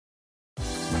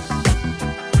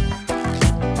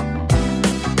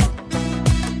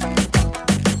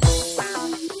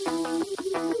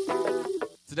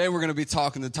Today we're going to be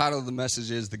talking, the title of the message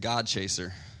is The God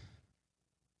Chaser.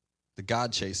 The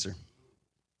God Chaser.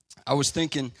 I was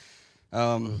thinking,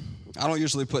 I don't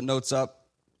usually put notes up,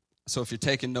 so if you're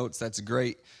taking notes, that's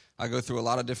great. I go through a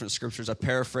lot of different scriptures. I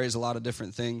paraphrase a lot of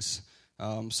different things,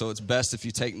 so it's best if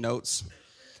you take notes.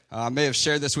 I may have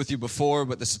shared this with you before,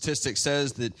 but the statistic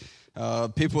says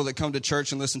that people that come to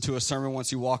church and listen to a sermon,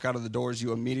 once you walk out of the doors,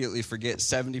 you immediately forget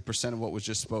 70% of what was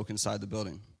just spoke inside the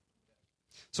building.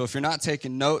 So if you're not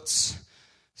taking notes,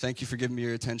 thank you for giving me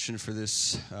your attention for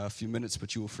this few minutes,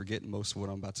 but you will forget most of what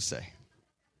I'm about to say.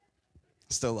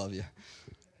 Still love you.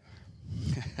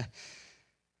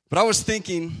 But I was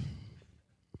thinking,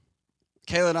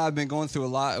 Kayla and I have been going through a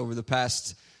lot over the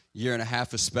past year and a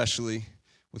half, especially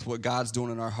with what God's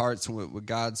doing in our hearts and what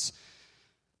God's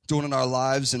doing in our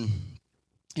lives. And,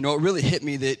 you know, it really hit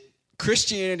me that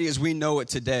Christianity as we know it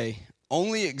today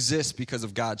only exists because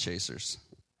of God chasers.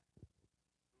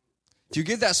 If you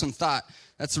give that some thought,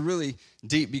 that's really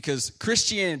deep, because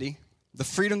Christianity, the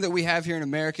freedom that we have here in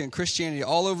America, and Christianity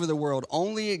all over the world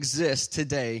only exists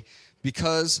today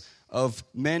because of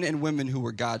men and women who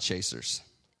were God chasers.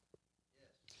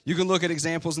 You can look at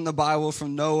examples in the Bible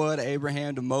from Noah to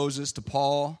Abraham to Moses to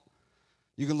Paul.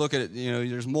 You can look at,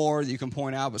 there's more that you can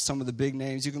point out, but some of the big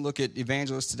names. You can look at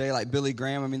evangelists today like Billy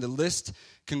Graham. I mean, the list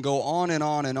can go on and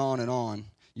on and on and on.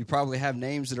 You probably have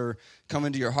names that are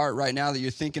coming to your heart right now that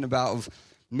you're thinking about, of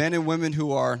men and women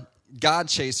who are God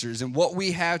chasers. And what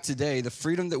we have today, the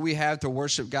freedom that we have to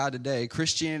worship God today,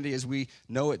 Christianity as we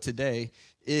know it today,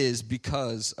 is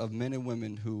because of men and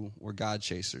women who were God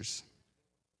chasers.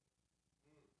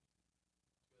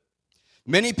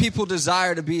 Many people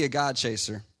desire to be a God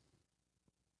chaser,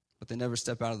 but they never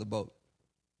step out of the boat.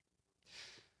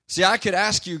 See, I could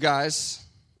ask you guys,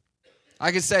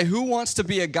 I could say, who wants to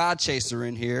be a God chaser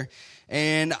in here?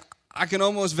 And I can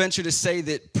almost venture to say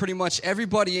that pretty much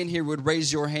everybody in here would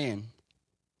raise your hand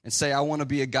and say, I want to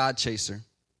be a God chaser.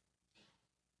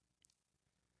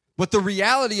 But the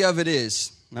reality of it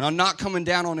is, and I'm not coming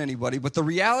down on anybody, but the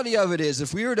reality of it is,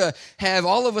 if we were to have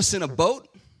all of us in a boat,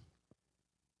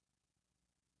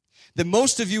 then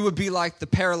most of you would be like the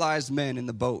paralyzed men in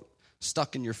the boat,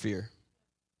 stuck in your fear.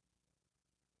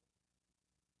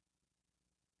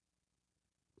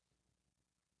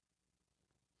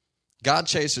 God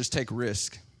chasers take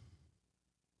risk.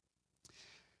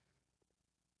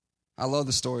 I love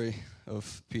the story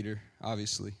of Peter,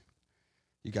 obviously.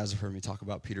 You guys have heard me talk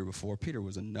about Peter before. Peter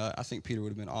was a nut. I think Peter would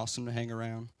have been awesome to hang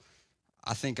around.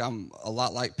 I think I'm a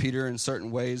lot like Peter in certain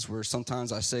ways, where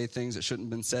sometimes I say things that shouldn't have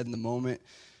been said in the moment.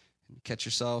 And you catch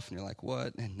yourself and you're like,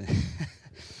 what? And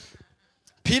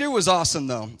Peter was awesome,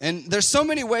 though. And there's so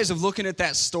many ways of looking at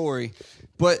that story,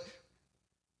 but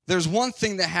there's one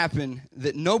thing that happened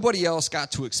that nobody else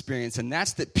got to experience, and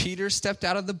that's that Peter stepped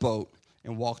out of the boat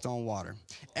and walked on water.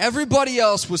 Everybody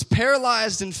else was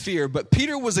paralyzed in fear, but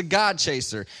Peter was a God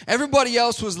chaser. Everybody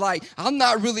else was like, I'm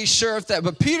not really sure if that,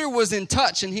 but Peter was in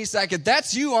touch, and he's like, if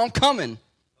that's you, I'm coming.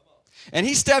 And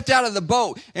he stepped out of the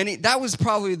boat, and that was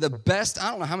probably the best,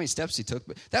 I don't know how many steps he took,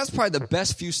 but that was probably the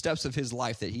best few steps of his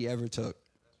life that he ever took.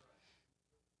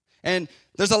 And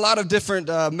there's a lot of different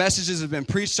messages that have been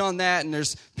preached on that, and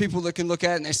there's people that can look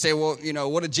at it and they say, well,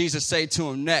 what did Jesus say to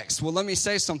him next? Well, let me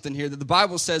say something here, that the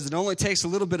Bible says it only takes a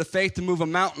little bit of faith to move a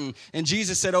mountain, and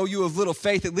Jesus said, oh, you have little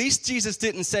faith. At least Jesus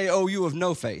didn't say, oh, you have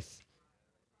no faith.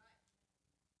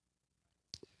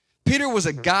 Peter was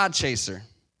a God chaser.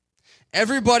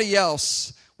 Everybody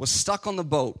else was stuck on the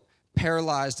boat,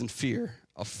 paralyzed in fear,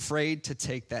 afraid to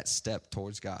take that step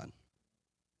towards God.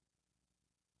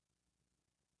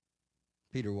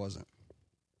 Peter wasn't.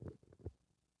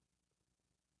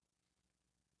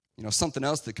 Something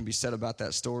else that can be said about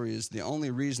that story is the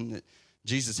only reason that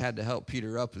Jesus had to help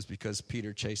Peter up is because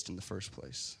Peter chased in the first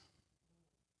place.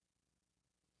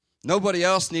 Nobody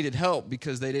else needed help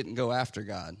because they didn't go after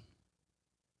God.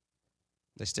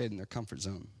 They stayed in their comfort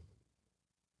zone.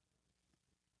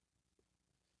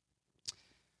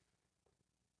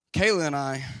 Kayla and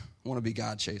I want to be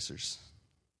God chasers.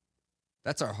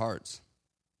 That's our hearts.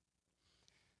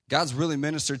 God's really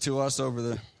ministered to us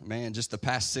over just the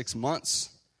past 6 months.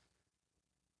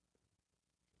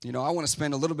 I want to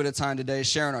spend a little bit of time today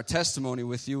sharing our testimony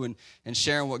with you and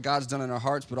sharing what God's done in our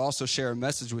hearts, but also share a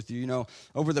message with you.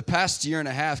 Over the past year and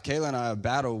a half, Kayla and I have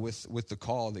battled with the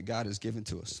call that God has given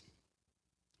to us.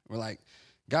 We're like,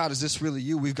 God, is this really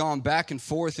you? We've gone back and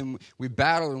forth, and we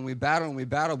battled and we battled and we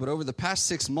battled, but over the past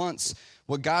 6 months,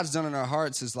 what God's done in our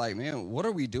hearts is like, man, what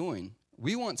are we doing?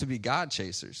 We want to be God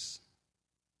chasers.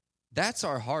 That's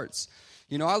our hearts.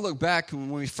 I look back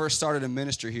when we first started a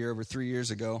ministry here over 3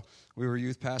 years ago. We were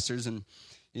youth pastors, and,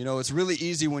 You know, it's really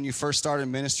easy when you first start in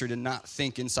ministry to not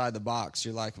think inside the box.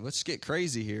 You're like, let's get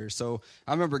crazy here. So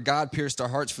I remember God pierced our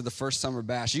hearts for the first Summer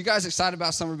Bash. You guys excited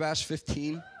about Summer Bash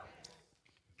 15?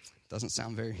 Doesn't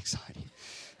sound very exciting.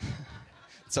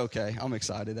 It's okay. I'm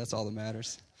excited. That's all that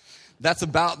matters. That's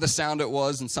about the sound it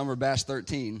was in Summer Bash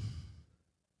 13.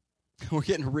 We're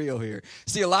getting real here.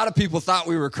 See, a lot of people thought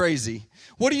we were crazy.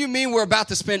 What do you mean we're about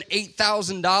to spend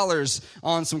 $8,000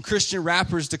 on some Christian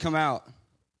rappers to come out?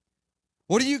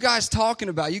 What are you guys talking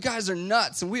about? You guys are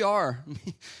nuts, and we are.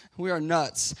 We are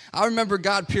nuts. I remember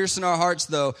God piercing our hearts,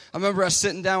 though. I remember us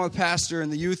sitting down with Pastor in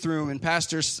the youth room, and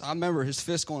Pastor, I remember his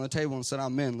fist going on the table and said,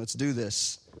 "Amen, let's do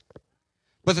this."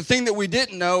 But the thing that we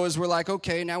didn't know is we're like,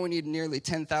 okay, now we need nearly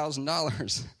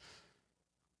 $10,000.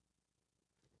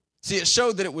 See, it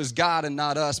showed that it was God and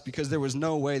not us because there was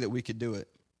no way that we could do it.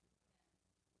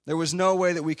 There was no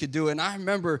way that we could do it. And I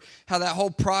remember how that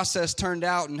whole process turned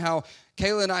out and how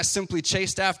Kayla and I simply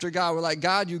chased after God. We're like,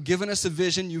 God, you've given us a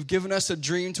vision. You've given us a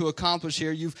dream to accomplish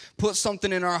here. You've put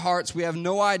something in our hearts. We have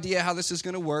no idea how this is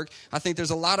going to work. I think there's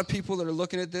a lot of people that are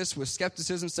looking at this with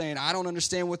skepticism saying, I don't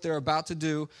understand what they're about to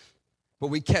do. But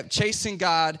we kept chasing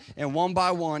God, and one by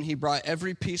one, he brought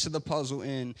every piece of the puzzle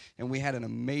in, and we had an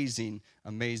amazing,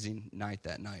 amazing night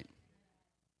that night.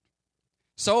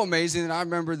 So amazing that I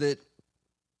remember that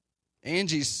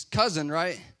Angie's cousin,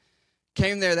 right,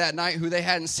 came there that night who they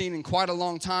hadn't seen in quite a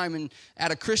long time, and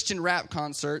at a Christian rap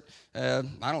concert, 40,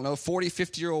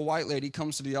 50-year-old white lady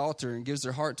comes to the altar and gives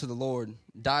her heart to the Lord,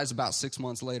 dies about 6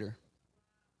 months later.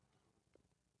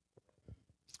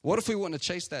 What if we wouldn't have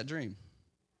chased that dream?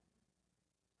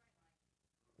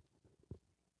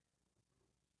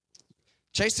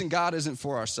 Chasing God isn't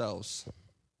for ourselves.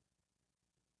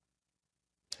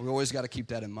 We always got to keep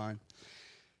that in mind.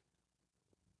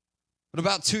 But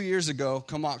about 2 years ago,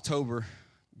 come October,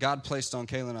 God placed on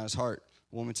Kayla and I's heart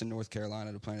Wilmington, North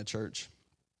Carolina, to plant a church.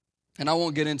 And I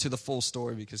won't get into the full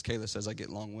story because Kayla says I get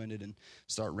long-winded and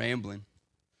start rambling.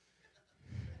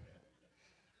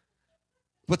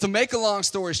 But to make a long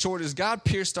story short is God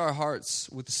pierced our hearts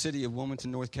with the city of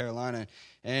Wilmington, North Carolina.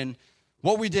 And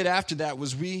what we did after that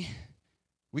was we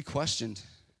questioned.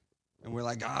 And we're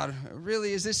like, God,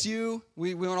 really, is this you?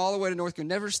 We went all the way to North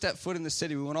Carolina, never stepped foot in the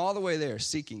city. We went all the way there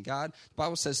seeking God. The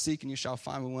Bible says, seek and you shall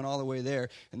find. We went all the way there.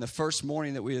 And the first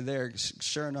morning that we were there,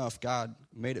 sure enough, God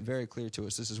made it very clear to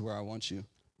us, this is where I want you.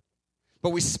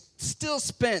 But we still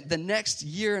spent the next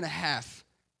year and a half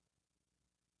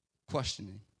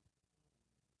questioning.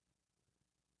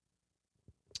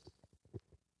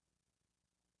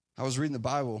 I was reading the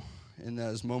Bible in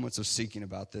those moments of seeking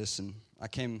about this, and I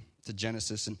came to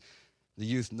Genesis, and the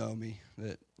youth know me.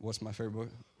 What's my favorite book?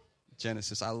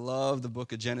 Genesis. I love the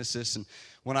book of Genesis, and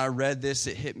when I read this,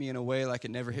 it hit me in a way like it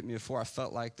never hit me before. I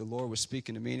felt like the Lord was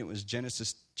speaking to me, and it was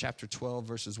Genesis chapter 12,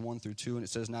 verses 1 through 2, and it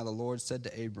says, Now the Lord said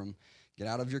to Abram, get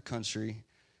out of your country,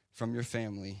 from your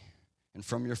family, and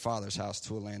from your father's house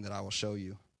to a land that I will show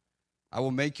you. I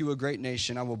will make you a great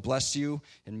nation. I will bless you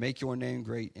and make your name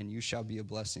great, and you shall be a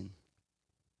blessing.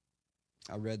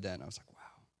 I read that, and I was like, wow.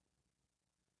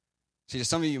 See, to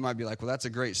some of you might be like, well, that's a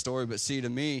great story. But see, to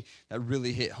me, that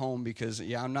really hit home because,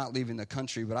 I'm not leaving the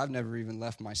country, but I've never even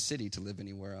left my city to live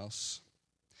anywhere else.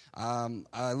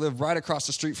 I live right across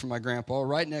the street from my grandpa,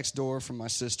 right next door from my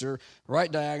sister,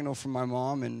 right diagonal from my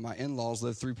mom, and my in-laws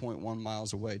live 3.1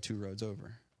 miles away, 2 roads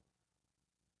over.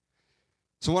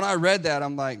 So when I read that,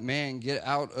 I'm like, man, get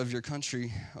out of your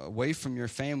country, away from your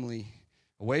family,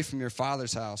 away from your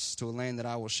father's house to a land that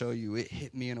I will show you. It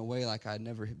hit me in a way like I'd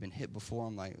never been hit before.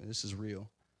 I'm like, this is real.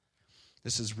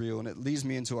 This is real. And it leads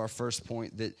me into our first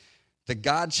point, that the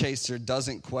God chaser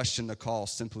doesn't question the call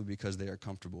simply because they are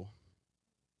comfortable.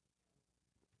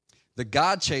 The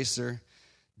God chaser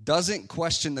doesn't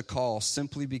question the call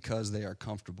simply because they are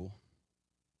comfortable.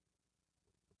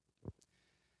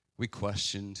 We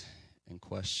questioned and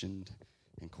questioned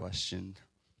and questioned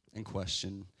and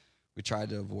questioned. We tried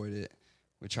to avoid it.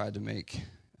 We tried to make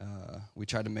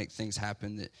things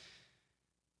happen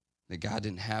that God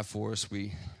didn't have for us.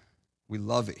 We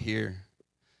love it here.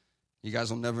 You guys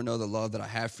will never know the love that I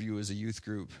have for you as a youth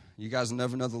group. You guys will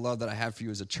never know the love that I have for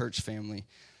you as a church family.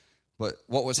 But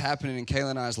what was happening in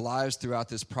Kayla and I's lives throughout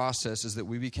this process is that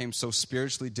we became so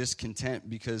spiritually discontent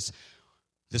because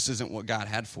this isn't what God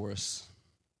had for us.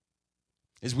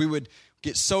 Is we would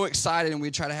get so excited and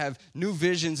we'd try to have new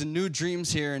visions and new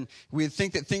dreams here, and we'd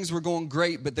think that things were going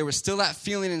great, but there was still that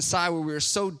feeling inside where we were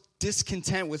so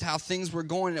discontent with how things were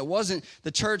going. And it wasn't the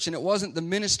church and it wasn't the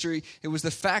ministry. It was the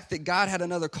fact that God had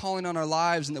another calling on our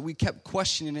lives and that we kept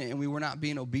questioning it and we were not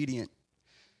being obedient.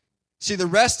 See, the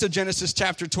rest of Genesis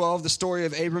chapter 12, the story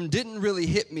of Abram, didn't really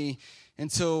hit me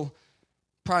until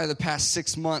probably the past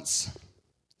 6 months.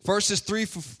 Verses 3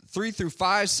 through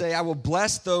 5 say, I will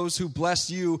bless those who bless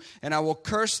you, and I will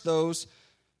curse those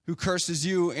who curses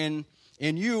you. And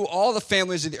in you, all the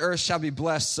families of the earth shall be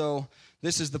blessed. So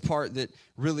this is the part that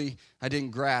really I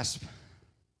didn't grasp.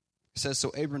 It says, so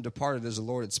Abram departed as the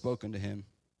Lord had spoken to him.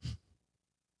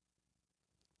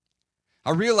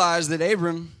 I realized that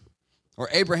Abram, or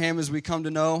Abraham as we come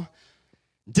to know,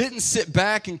 didn't sit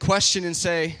back and question and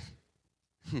say,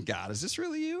 God, is this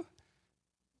really you?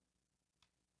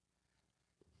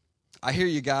 I hear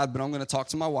you, God, but I'm going to talk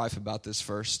to my wife about this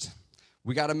first.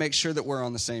 We got to make sure that we're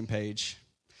on the same page.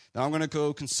 Now I'm going to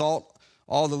go consult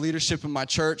all the leadership in my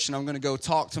church, and I'm going to go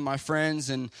talk to my friends,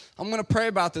 and I'm going to pray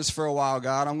about this for a while,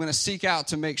 God. I'm going to seek out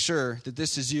to make sure that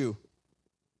this is you.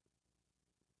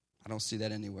 I don't see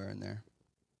that anywhere in there.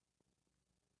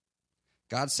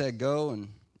 God said go, and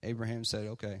Abraham said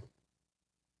okay.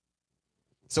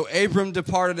 So Abram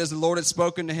departed as the Lord had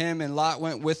spoken to him, and Lot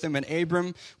went with him. And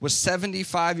Abram was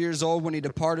 75 years old when he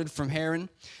departed from Haran.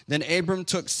 Then Abram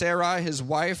took Sarai, his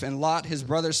wife, and Lot, his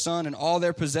brother's son, and all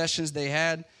their possessions they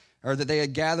had, or that they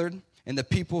had gathered, and the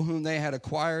people whom they had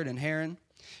acquired in Haran,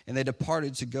 and they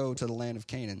departed to go to the land of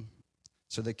Canaan.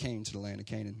 So they came to the land of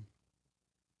Canaan.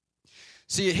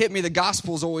 See, it hit me, the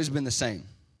gospel's always been the same.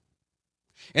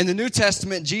 In the New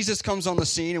Testament, Jesus comes on the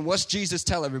scene, and what's Jesus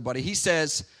tell everybody? He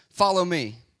says, follow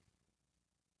me.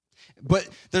 But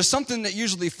there's something that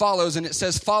usually follows, and it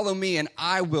says, follow me, and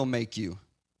I will make you.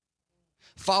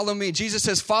 Follow me. Jesus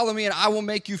says, follow me, and I will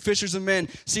make you fishers of men.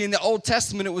 See, in the Old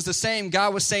Testament, it was the same.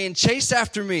 God was saying, chase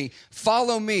after me.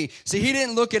 Follow me. See, he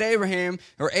didn't look at Abraham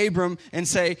or Abram and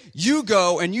say, you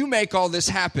go and you make all this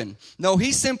happen. No,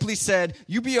 he simply said,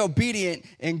 you be obedient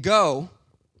and go.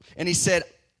 And he said,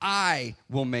 I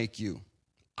will make you.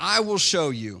 I will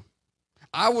show you.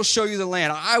 I will show you the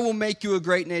land. I will make you a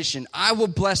great nation. I will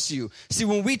bless you. See,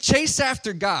 when we chase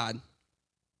after God,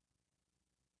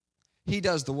 he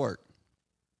does the work.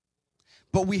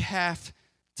 But we have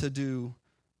to do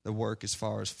the work as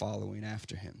far as following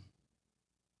after him.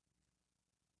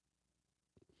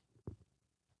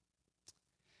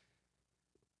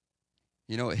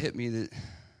 You know, it hit me that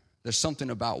there's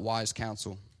something about wise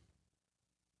counsel.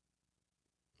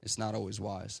 It's not always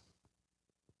wise.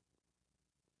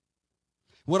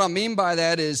 What I mean by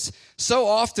that is, so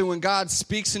often when God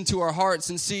speaks into our hearts,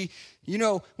 and see, you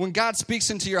know, when God speaks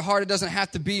into your heart, it doesn't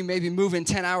have to be maybe moving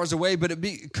 10 hours away, but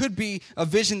it could be a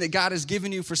vision that God has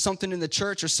given you for something in the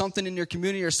church or something in your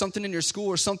community or something in your school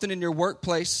or something in your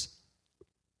workplace.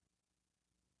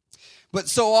 But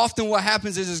so often what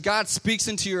happens is God speaks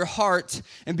into your heart,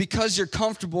 and because you're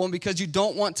comfortable and because you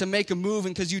don't want to make a move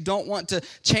and because you don't want to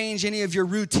change any of your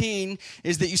routine,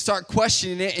 is that you start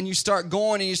questioning it and you start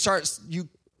going and you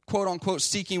quote unquote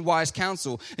seeking wise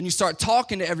counsel, and you start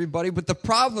talking to everybody. But the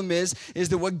problem is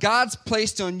that what God's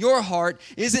placed on your heart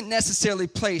isn't necessarily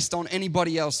placed on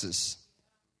anybody else's.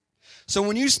 So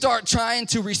when you start trying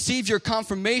to receive your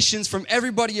confirmations from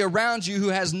everybody around you who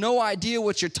has no idea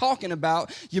what you're talking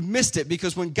about, you missed it.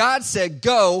 Because when God said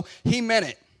go, he meant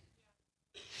it.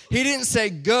 He didn't say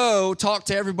go talk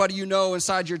to everybody you know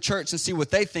inside your church and see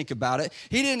what they think about it.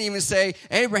 He didn't even say,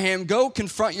 Abraham, go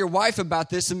confront your wife about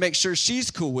this and make sure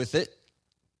she's cool with it.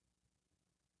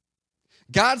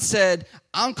 God said,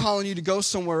 I'm calling you to go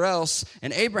somewhere else.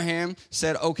 And Abraham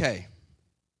said, okay.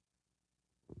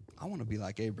 I want to be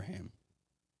like Abraham.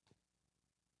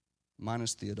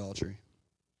 Minus the adultery.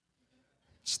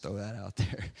 Just throw that out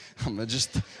there. I'm going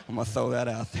to throw that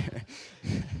out there.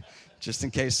 Just in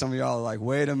case some of y'all are like,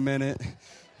 wait a minute.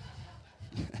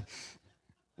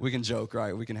 We can joke,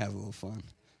 right? We can have a little fun.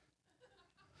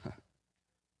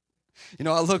 You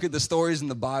know, I look at the stories in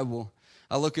the Bible.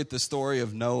 I look at the story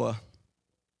of Noah.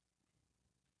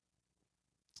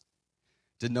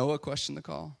 Did Noah question the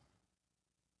call?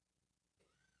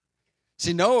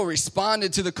 See, Noah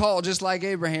responded to the call just like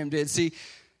Abraham did. See,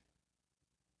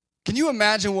 can you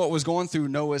imagine what was going through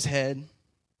Noah's head?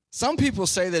 Some people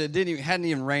say that it hadn't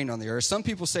even rained on the earth. Some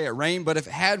people say it rained, but if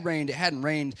it had rained, it hadn't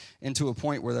rained into a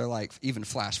point where they're like even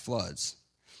flash floods.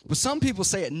 But some people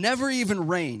say it never even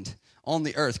rained on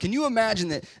the earth. Can you imagine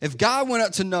that if God went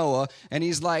up to Noah and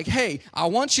he's like, hey, I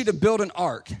want you to build an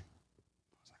ark. I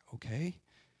was like, okay.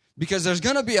 Because there's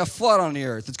going to be a flood on the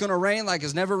earth. It's going to rain like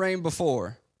it's never rained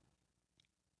before.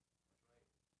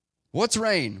 What's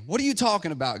rain? What are you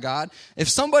talking about, God? If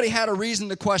somebody had a reason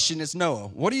to question, it's Noah.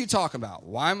 What are you talking about?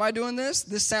 Why am I doing this?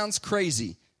 This sounds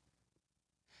crazy.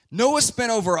 Noah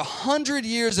spent over 100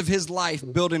 years of his life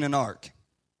building an ark.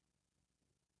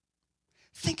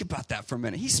 Think about that for a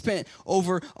minute. He spent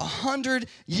over 100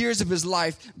 years of his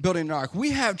life building an ark. We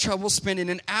have trouble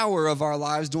spending an hour of our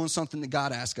lives doing something that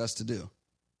God asked us to do.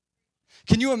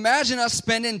 Can you imagine us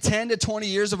spending 10 to 20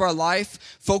 years of our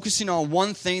life focusing on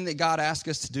one thing that God asked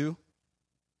us to do?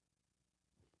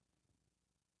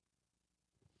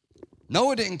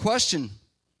 Noah didn't question.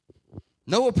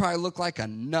 Noah probably looked like a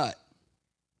nut.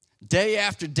 Day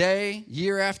after day,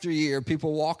 year after year,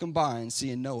 people walking by and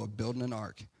seeing Noah building an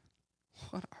ark.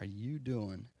 What are you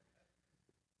doing?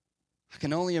 I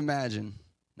can only imagine.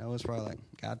 Noah's probably like,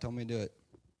 God told me to do it.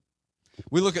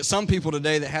 We look at some people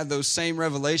today that have those same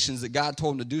revelations that God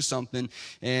told them to do something,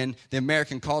 and the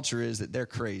American culture is that they're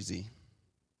crazy.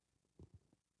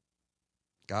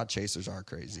 God chasers are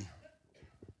crazy.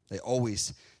 They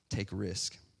always take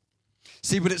risk.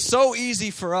 See, but it's so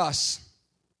easy for us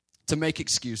to make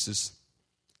excuses.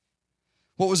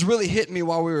 What was really hitting me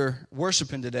while we were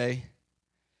worshiping today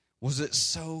was it's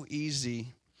so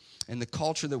easy in the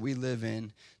culture that we live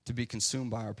in to be consumed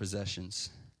by our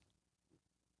possessions.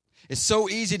 It's so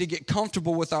easy to get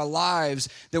comfortable with our lives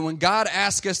that when God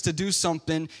asks us to do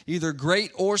something, either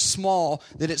great or small,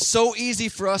 that it's so easy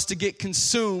for us to get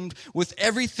consumed with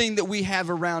everything that we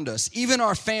have around us, even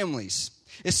our families.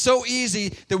 It's so easy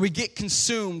that we get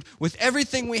consumed with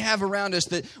everything we have around us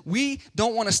that we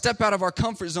don't want to step out of our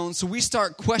comfort zone, so we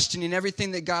start questioning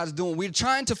everything that God's doing. We're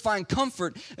trying to find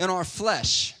comfort in our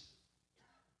flesh.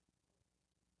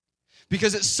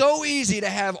 Because it's so easy to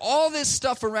have all this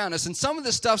stuff around us, and some of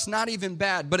this stuff's not even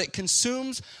bad, but it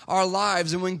consumes our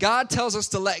lives. And when God tells us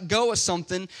to let go of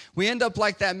something, we end up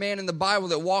like that man in the Bible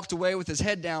that walked away with his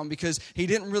head down because he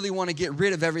didn't really want to get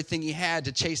rid of everything he had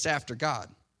to chase after God.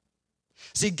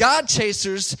 See, God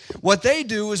chasers, what they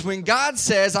do is when God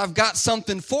says, I've got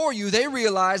something for you, they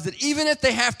realize that even if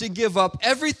they have to give up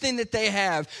everything that they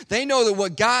have, they know that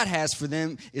what God has for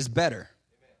them is better.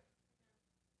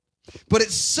 But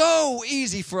it's so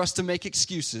easy for us to make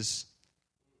excuses.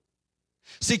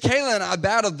 See, Kayla and I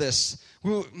battled this.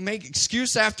 We make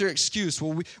excuse after excuse.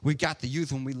 Well, we got the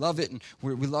youth and we love it, and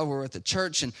we love we're at the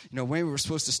church, and maybe we're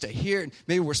supposed to stay here, and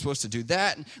maybe we're supposed to do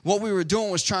that. And what we were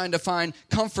doing was trying to find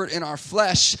comfort in our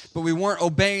flesh, but we weren't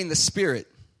obeying the Spirit.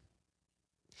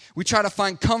 We try to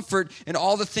find comfort in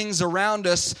all the things around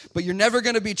us, but you're never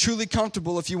going to be truly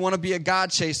comfortable if you want to be a God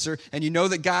chaser and you know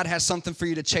that God has something for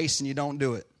you to chase and you don't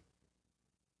do it.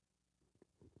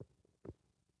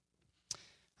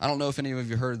 I don't know if any of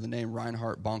you heard of the name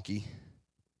Reinhard Bonnke,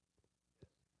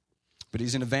 but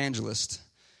he's an evangelist.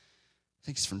 I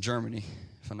think he's from Germany,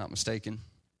 if I'm not mistaken.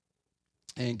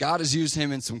 And God has used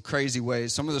him in some crazy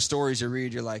ways. Some of the stories you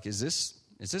read, you're like, is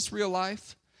this real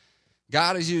life?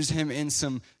 God has used him in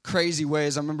some crazy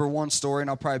ways. I remember one story,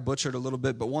 and I'll probably butcher it a little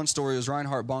bit, but one story was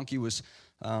Reinhard Bonnke was,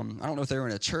 I don't know if they were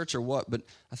in a church or what, but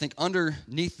I think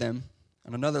underneath them,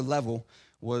 on another level,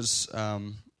 was a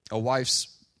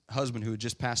wife's husband who had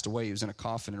just passed away. He was in a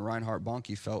coffin, and Reinhard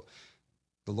Bonnke felt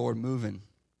the Lord moving.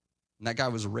 And that guy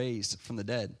was raised from the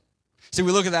dead. See,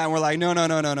 we look at that and we're like, no.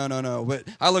 But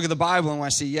I look at the Bible and I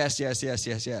see yes.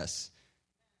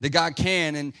 That God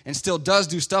can and still does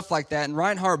do stuff like that. And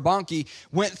Reinhard Bonnke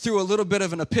went through a little bit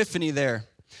of an epiphany there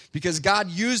because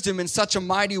God used him in such a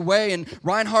mighty way. And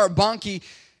Reinhard Bonnke,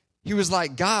 he was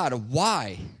like, God,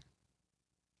 why?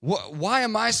 Why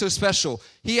am I so special?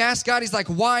 He asked God, he's like,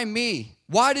 why me?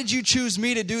 Why did you choose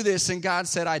me to do this? And God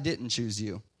said, I didn't choose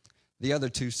you. The other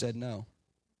two said no.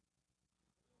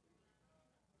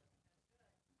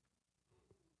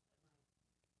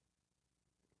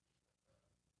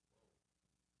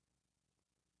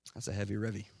 That's a heavy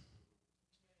revy.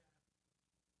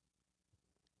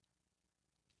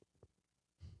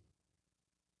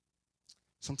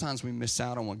 Sometimes we miss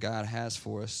out on what God has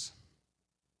for us.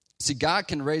 See, God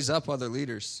can raise up other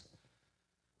leaders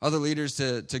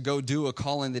to go do a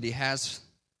calling that he has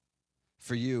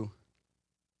for you.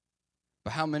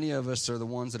 But how many of us are the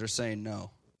ones that are saying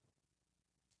no?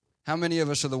 How many of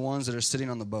us are the ones that are sitting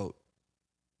on the boat?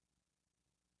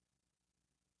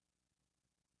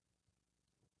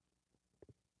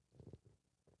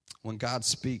 When God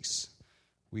speaks,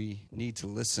 we need to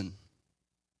listen.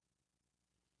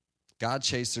 God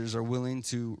chasers are willing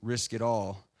to risk it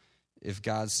all if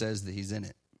God says that he's in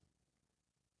it.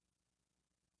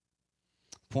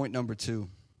 Point number 2.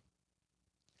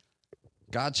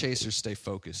 God chasers stay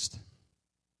focused.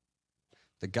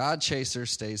 The God chaser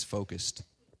stays focused.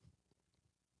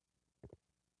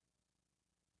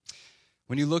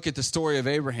 When you look at the story of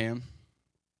Abraham,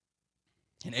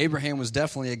 And Abraham was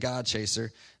definitely a God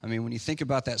chaser. I mean, when you think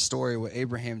about that story, what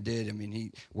Abraham did, I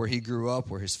mean, where he grew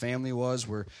up, where his family was,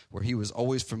 where he was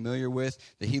always familiar with,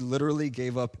 that he literally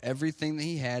gave up everything that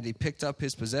he had. He picked up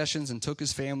his possessions and took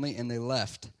his family, and they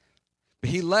left. But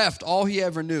he left all he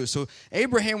ever knew. So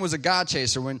Abraham was a God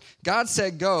chaser. When God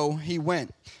said go, he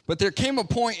went. But there came a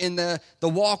point in the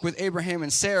walk with Abraham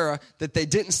and Sarah that they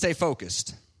didn't stay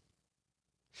focused.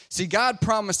 See, God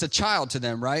promised a child to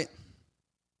them, right?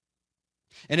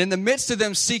 And in the midst of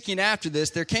them seeking after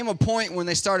this, there came a point when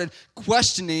they started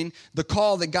questioning the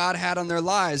call that God had on their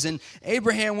lives. And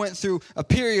Abraham went through a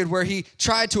period where he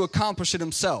tried to accomplish it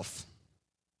himself.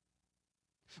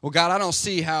 Well, God, I don't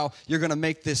see how you're going to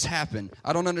make this happen.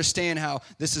 I don't understand how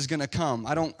this is going to come.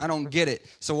 I don't get it.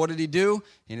 So what did he do?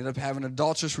 He ended up having an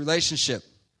adulterous relationship.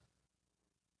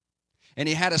 And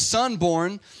he had a son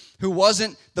born who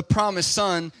wasn't the promised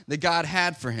son that God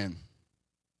had for him.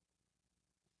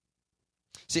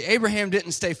 See, Abraham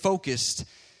didn't stay focused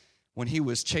when he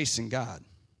was chasing God.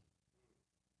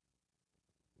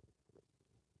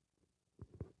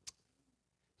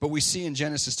 But we see in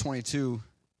Genesis 22,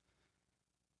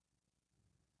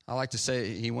 I like to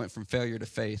say he went from failure to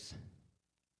faith.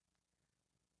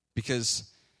 Because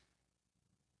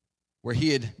where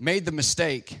he had made the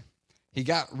mistake, he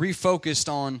got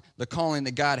refocused on the calling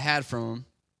that God had for him.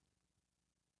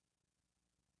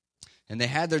 And they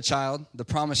had their child, the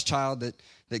promised child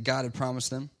that God had promised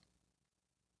them.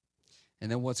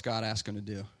 And then what's God ask him to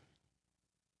do?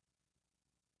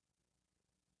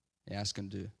 He asked him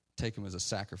to take him as a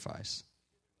sacrifice.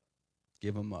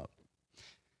 Give him up.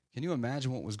 Can you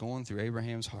imagine what was going through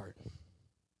Abraham's heart?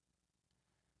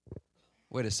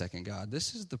 Wait a second, God.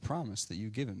 This is the promise that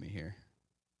you've given me here.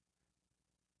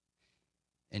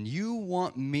 And you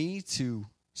want me to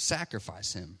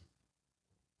sacrifice him.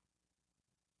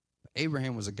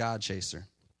 Abraham was a God chaser.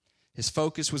 His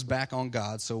focus was back on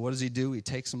God. So what does he do? He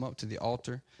takes him up to the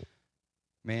altar.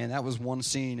 Man, that was one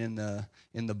scene in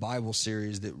the Bible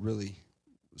series that really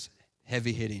was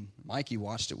heavy hitting. Mikey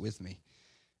watched it with me.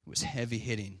 It was heavy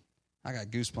hitting. I got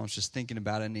goosebumps just thinking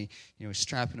about it. And he's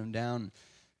strapping him down.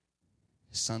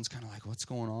 His son's kind of like, what's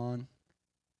going on?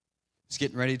 He's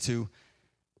getting ready to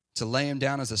lay him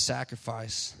down as a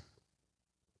sacrifice.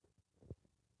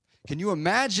 Can you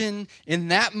imagine in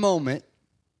that moment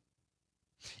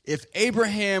if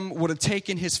Abraham would have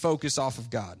taken his focus off of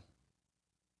God?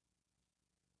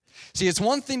 See, it's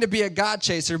one thing to be a God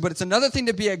chaser, but it's another thing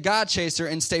to be a God chaser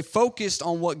and stay focused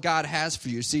on what God has for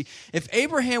you. See, if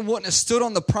Abraham wouldn't have stood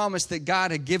on the promise that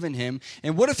God had given him,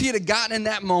 and what if he had gotten in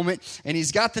that moment and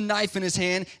he's got the knife in his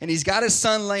hand and he's got his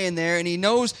son laying there and he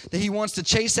knows that he wants to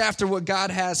chase after what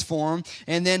God has for him,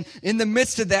 and then in the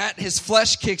midst of that, his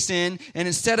flesh kicks in, and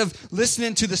instead of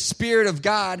listening to the Spirit of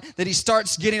God, that he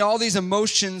starts getting all these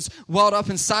emotions welled up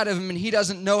inside of him and he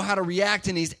doesn't know how to react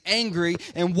and he's angry.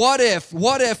 And what if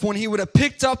when he would have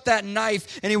picked up that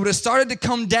knife and he would have started to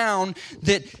come down,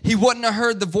 that he wouldn't have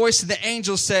heard the voice of the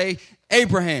angel say,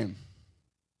 Abraham.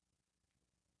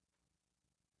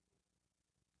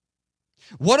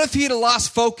 What if he'd have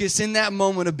lost focus in that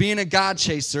moment of being a God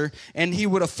chaser and he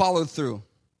would have followed through?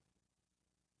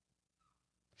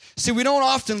 See, we don't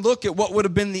often look at what would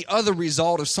have been the other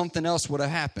result if something else would have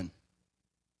happened.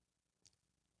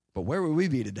 But where would we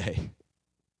be today?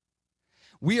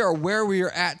 We are where we are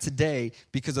at today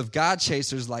because of God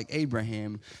chasers like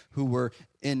Abraham, who were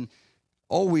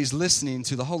always listening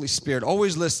to the Holy Spirit,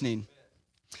 always listening.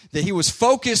 That he was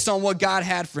focused on what God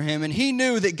had for him, and he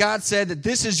knew that God said that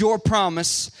this is your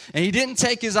promise, and he didn't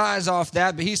take his eyes off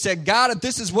that, but he said, God, if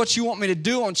this is what you want me to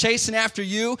do, I'm chasing after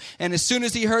you. And as soon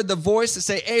as he heard the voice that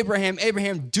say, Abraham,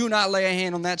 Abraham, do not lay a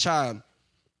hand on that child.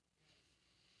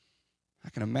 I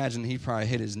can imagine he probably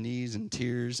hit his knees in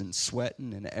tears and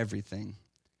sweating and everything.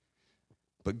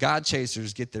 But God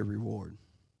chasers get their reward.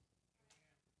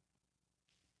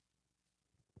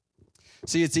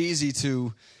 See, it's easy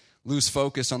to lose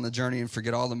focus on the journey and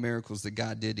forget all the miracles that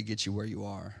God did to get you where you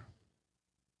are.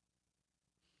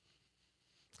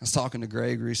 I was talking to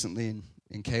Greg recently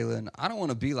and Kayla, and I don't want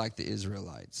to be like the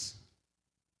Israelites.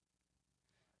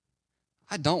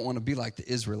 I don't want to be like the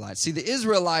Israelites. See, the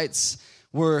Israelites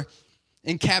were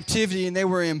in captivity and they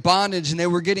were in bondage and they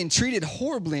were getting treated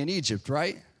horribly in Egypt,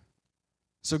 right?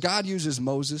 So God uses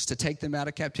Moses to take them out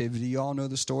of captivity. You all know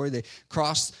the story. They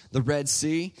crossed the Red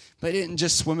Sea. They didn't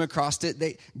just swim across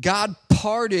it. God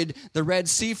parted the Red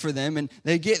Sea for them, and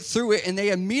they get through it, and they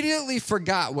immediately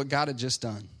forgot what God had just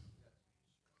done.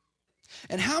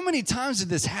 And how many times did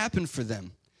this happen for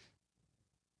them?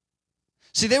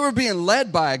 See, they were being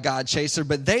led by a God chaser,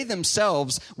 but they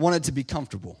themselves wanted to be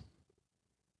comfortable.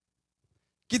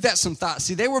 Give that some thought.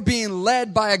 See, they were being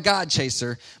led by a God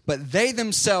chaser, but they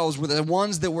themselves were the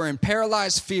ones that were in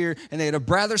paralyzed fear, and they'd have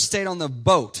rather stayed on the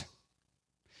boat.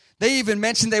 They even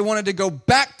mentioned they wanted to go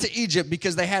back to Egypt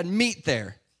because they had meat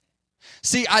there.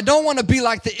 See, I don't want to be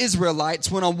like the Israelites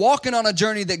when I'm walking on a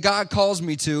journey that God calls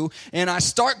me to, and I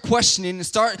start questioning and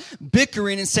start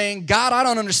bickering and saying, God, I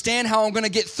don't understand how I'm going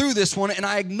to get through this one, and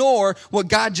I ignore what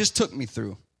God just took me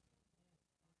through.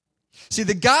 See,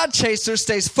 the God chaser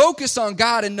stays focused on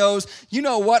God and knows, you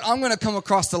know what, I'm going to come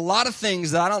across a lot of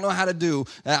things that I don't know how to do.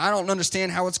 I don't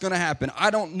understand how it's going to happen. I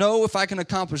don't know if I can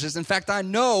accomplish this. In fact, I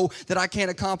know that I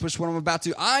can't accomplish what I'm about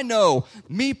to. I know,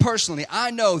 me personally,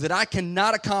 I know that I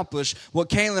cannot accomplish what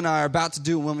Kayla and I are about to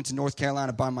do in Wilmington, North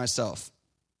Carolina by myself.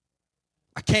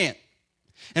 I can't.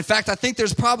 In fact, I think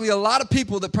there's probably a lot of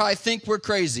people that probably think we're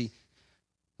crazy.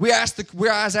 We asked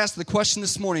the question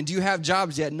this morning, do you have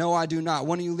jobs yet? No, I do not.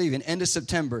 When are you leaving? End of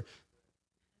September.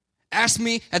 Ask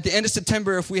me at the end of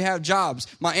September if we have jobs.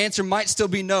 My answer might still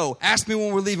be no. Ask me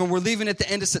when we're leaving. We're leaving at the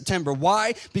end of September.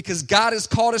 Why? Because God has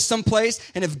called us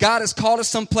someplace, and if God has called us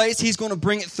someplace, He's going to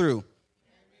bring it through.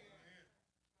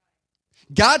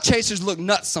 God chasers look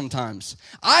nuts sometimes.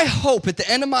 I hope at the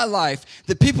end of my life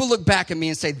that people look back at me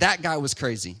and say, that guy was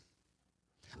crazy.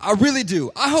 I really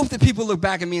do. I hope that people look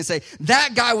back at me and say,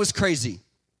 that guy was crazy.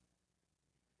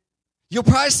 You'll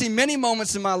probably see many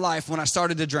moments in my life when I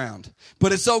started to drown.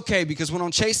 But it's okay because when I'm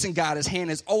chasing God, His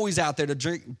hand is always out there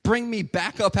to bring me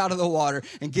back up out of the water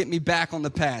and get me back on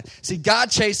the path. See, God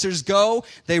chasers go,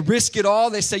 they risk it all.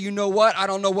 They say, you know what? I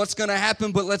don't know what's going to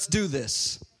happen, but let's do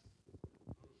this.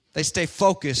 They stay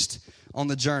focused on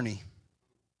the journey.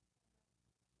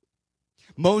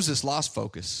 Moses lost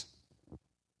focus.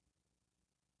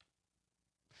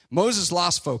 Moses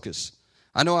lost focus.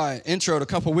 I know I introed a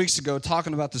couple weeks ago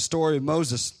talking about the story of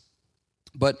Moses,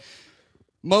 but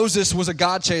Moses was a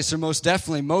God chaser, most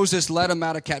definitely. Moses led him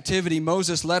out of captivity.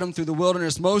 Moses led him through the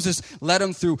wilderness. Moses led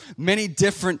him through many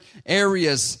different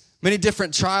areas, many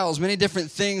different trials, many different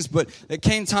things, but it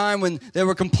came time when they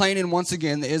were complaining once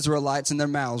again, the Israelites in their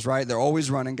mouths, right? They're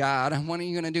always running, God, when are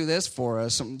you going to do this for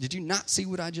us? Did you not see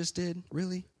what I just did?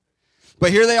 Really?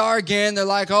 But here they are again. They're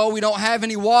like, oh, we don't have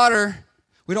any water.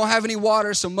 We don't have any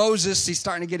water, so Moses, he's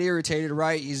starting to get irritated,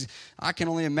 right? I can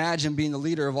only imagine being the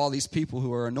leader of all these people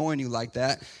who are annoying you like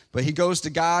that. But he goes to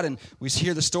God, and we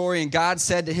hear the story, and God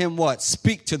said to him what?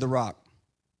 Speak to the rock.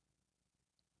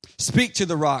 Speak to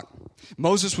the rock.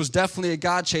 Moses was definitely a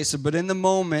God chaser, but in the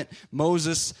moment,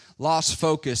 Moses lost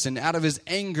focus, and out of his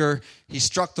anger, he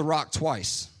struck the rock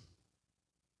twice.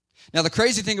 Now, the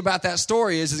crazy thing about that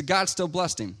story is that God still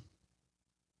blessed him.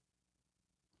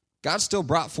 God still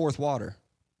brought forth water.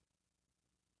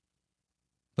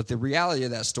 But the reality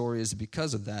of that story is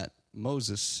because of that,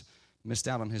 Moses missed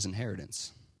out on his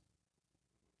inheritance.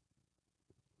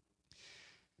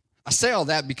 I say all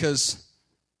that because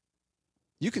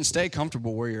you can stay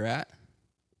comfortable where you're at.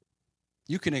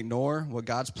 You can ignore what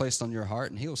God's placed on your heart,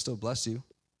 and He will still bless you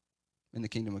in the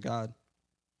kingdom of God.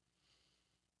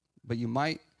 But you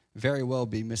might very well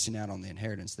be missing out on the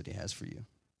inheritance that He has for you.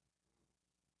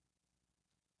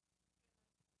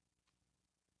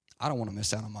 I don't want to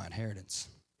miss out on my inheritance.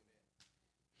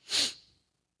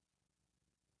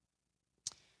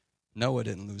 Noah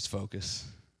didn't lose focus.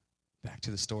 Back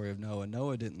to the story of Noah.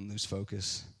 Noah didn't lose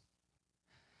focus.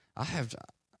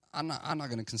 I'm not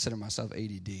going to consider myself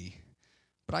ADD,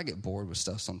 but I get bored with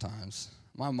stuff sometimes.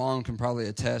 My mom can probably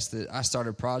attest that I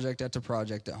started project after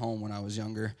project at home when I was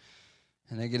younger,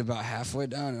 and they get about halfway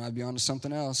done, and I'd be on to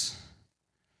something else.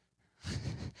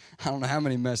 I don't know how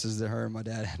many messes that her and my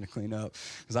dad had to clean up,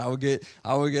 because I would get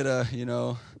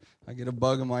I get a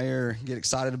bug in my ear, get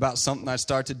excited about something, I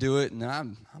start to do it, and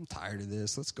I'm tired of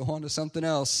this. Let's go on to something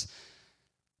else.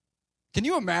 Can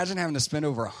you imagine having to spend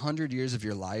over 100 years of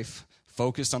your life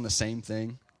focused on the same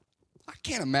thing? I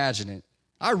can't imagine it.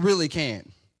 I really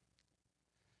can't.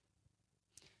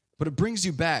 But it brings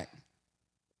you back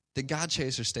that God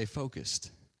chasers stay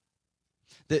focused.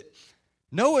 That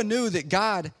Noah knew that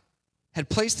God had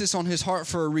placed this on his heart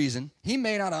for a reason. He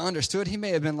may not have understood. He may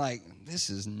have been like, this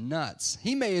is nuts.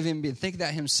 He may have even been thinking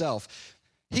that himself.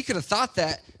 He could have thought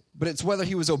that, but it's whether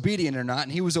he was obedient or not.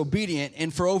 And he was obedient.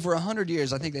 And for over 100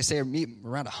 years, I think they say around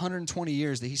 120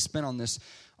 years that he spent on this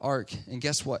ark. And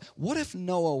guess what? What if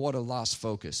Noah would have lost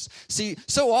focus? See,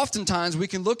 so oftentimes we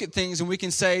can look at things and we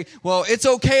can say, well, it's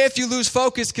okay if you lose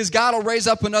focus because God will raise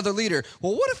up another leader.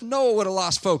 Well, what if Noah would have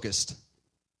lost focus?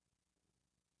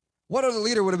 What other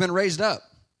leader would have been raised up?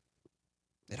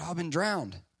 They'd all been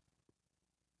drowned.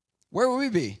 Where would we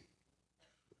be?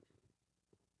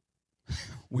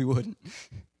 We wouldn't.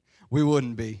 We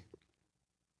wouldn't be.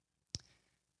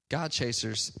 God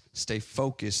chasers stay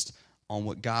focused on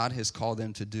what God has called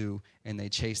them to do, and they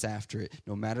chase after it,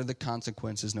 no matter the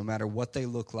consequences, no matter what they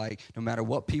look like, no matter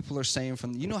what people are saying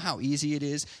from them. You know how easy it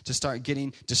is to start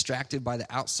getting distracted by the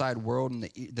outside world and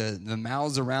the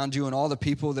mouths around you and all the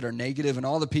people that are negative and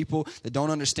all the people that don't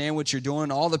understand what you're doing,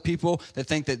 all the people that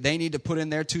think that they need to put in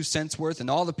their 2 cents worth, and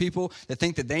all the people that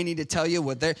think that they need to tell you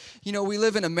what they're, we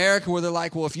live in America where they're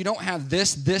like, well, if you don't have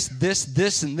this,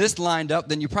 and this lined up,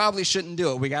 then you probably shouldn't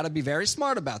do it. We got to be very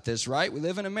smart about this, right? We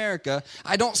live in America.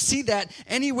 I don't see that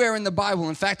anywhere in the Bible.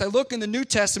 In fact, I look in the New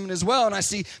Testament as well, and I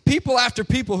see people after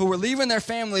people who were leaving their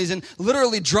families and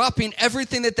literally dropping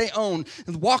everything that they own,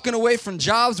 and walking away from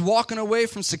jobs, walking away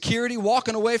from security,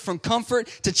 walking away from comfort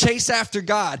to chase after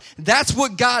God. That's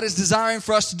what God is desiring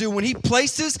for us to do. When He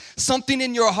places something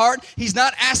in your heart, He's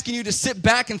not asking you to sit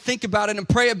back and think about it and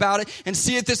pray about it and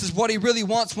see if this is what He really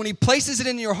wants. When He places it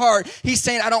in your heart, He's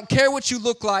saying, I don't care what you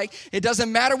look like. It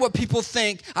doesn't matter what people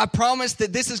think. I promise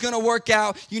that this is going to work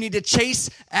out. You need to chase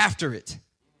after it.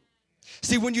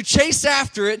 See, when you chase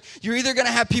after it, you're either going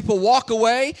to have people walk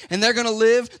away and they're going to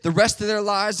live the rest of their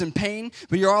lives in pain,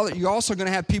 but you're also going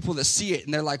to have people that see it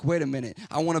and they're like, wait a minute,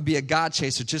 I want to be a God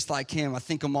chaser just like him. I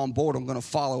think I'm on board. I'm going to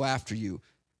follow after you.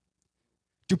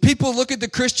 Do people look at the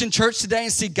Christian church today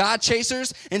and see God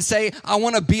chasers and say, I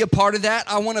want to be a part of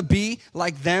that. I want to be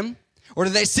like them? Or do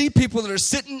they see people that are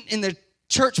sitting in their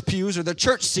church pews or their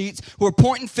church seats who are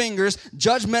pointing fingers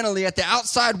judgmentally at the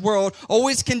outside world,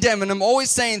 always condemning them, always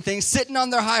saying things, sitting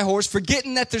on their high horse,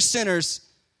 forgetting that they're sinners?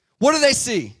 What do they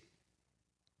see?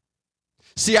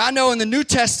 See, I know in the New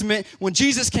Testament, when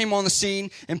Jesus came on the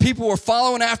scene and people were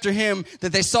following after him,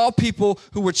 that they saw people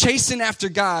who were chasing after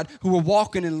God, who were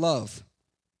walking in love.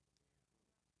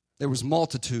 There was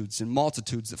multitudes and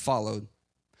multitudes that followed.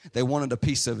 They wanted a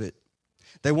piece of it.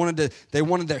 They wanted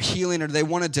their healing, or they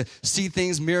wanted to see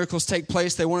things, miracles take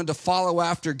place. They wanted to follow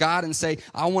after God and say,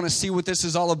 I want to see what this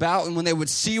is all about. And when they would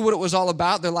see what it was all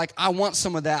about, they're like, I want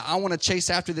some of that. I want to chase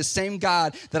after the same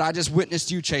God that I just witnessed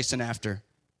you chasing after.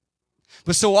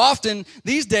 But so often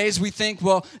these days we think,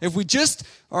 well, if we just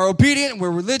are obedient and we're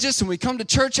religious and we come to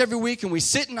church every week and we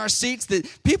sit in our seats, that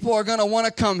people are going to want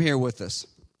to come here with us.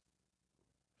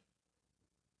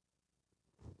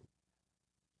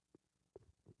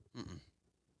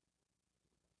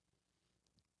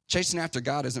 Chasing after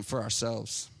God isn't for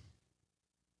ourselves.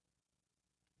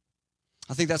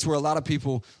 I think that's where a lot of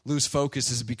people lose focus,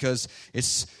 is because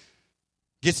it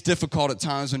gets difficult at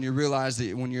times when you realize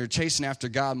that when you're chasing after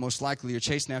God, most likely you're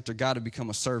chasing after God to become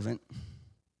a servant,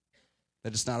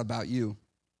 that it's not about you.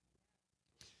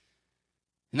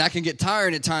 And that can get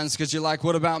tiring at times because you're like,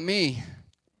 what about me?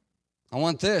 I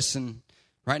want this, and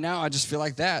right now I just feel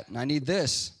like that, and I need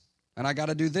this, and I got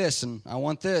to do this, and I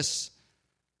want this.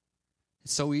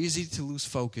 It's so easy to lose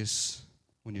focus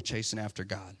when you're chasing after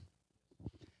God.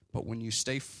 But when you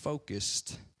stay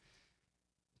focused,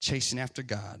 chasing after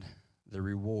God, the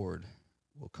reward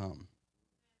will come.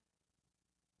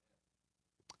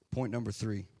 Point number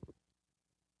 3.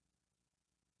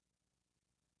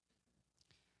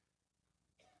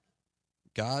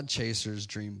 God chasers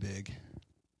dream big.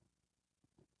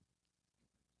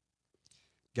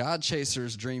 God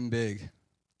chasers dream big.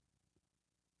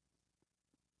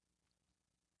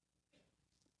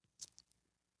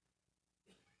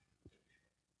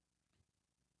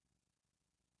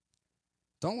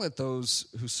 Don't let those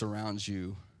who surround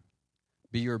you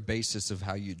be your basis of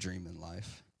how you dream in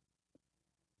life.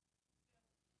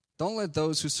 Don't let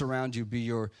those who surround you be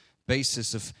your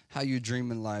basis of how you dream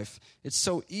in life. It's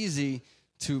so easy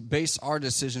to base our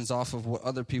decisions off of what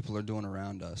other people are doing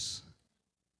around us.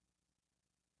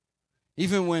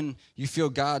 Even when you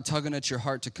feel God tugging at your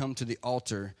heart to come to the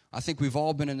altar, I think we've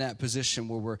all been in that position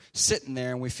where we're sitting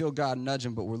there and we feel God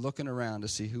nudging, but we're looking around to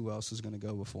see who else is going to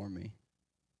go before me.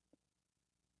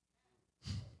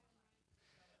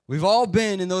 We've all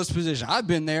been in those positions. I've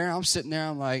been there. I'm sitting there.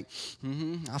 I'm like,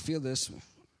 I feel this.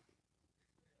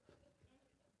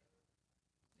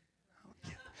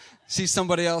 See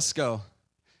somebody else go.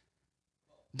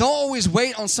 Don't always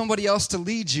wait on somebody else to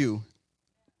lead you.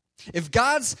 If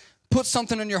God's put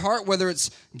something in your heart, whether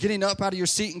it's getting up out of your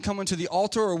seat and coming to the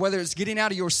altar, or whether it's getting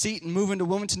out of your seat and moving to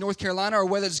Wilmington, North Carolina, or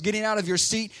whether it's getting out of your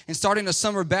seat and starting a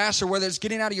summer bash, or whether it's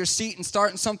getting out of your seat and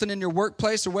starting something in your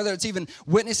workplace, or whether it's even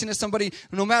witnessing to somebody,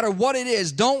 no matter what it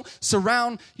is, don't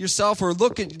surround yourself or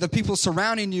look at the people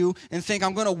surrounding you and think,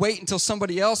 I'm going to wait until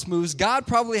somebody else moves. God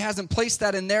probably hasn't placed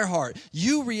that in their heart.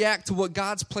 You react to what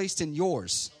God's placed in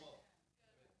yours.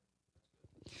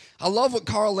 I love what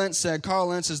Carl Lentz said. Carl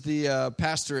Lentz is the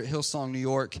pastor at Hillsong, New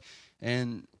York,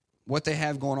 and what they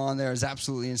have going on there is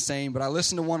absolutely insane. But I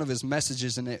listened to one of his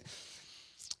messages, and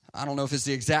I don't know if it's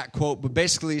the exact quote, but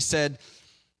basically he said,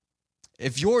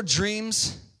 if your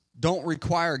dreams don't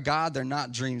require God, they're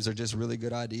not dreams, they're just really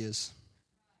good ideas.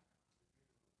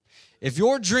 If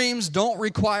your dreams don't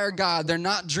require God, they're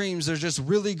not dreams, they're just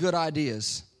really good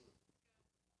ideas.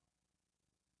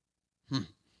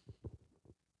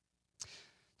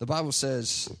 The Bible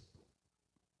says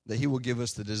that he will give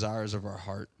us the desires of our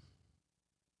heart.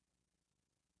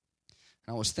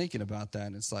 And I was thinking about that,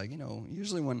 and it's like,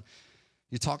 usually when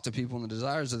you talk to people and the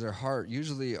desires of their heart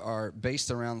usually are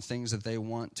based around things that they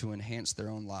want to enhance their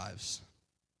own lives.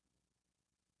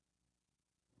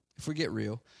 If we get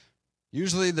real,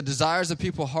 usually the desires of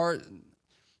people's heart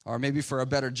are maybe for a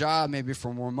better job, maybe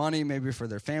for more money, maybe for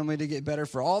their family to get better,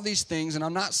 for all these things. And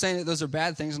I'm not saying that those are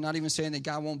bad things. I'm not even saying that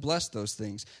God won't bless those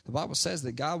things. The Bible says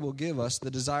that God will give us the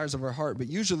desires of our heart. But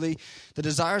usually the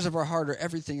desires of our heart are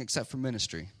everything except for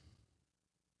ministry.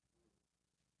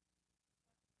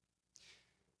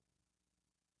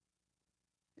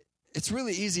 It's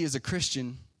really easy as a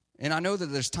Christian. And I know that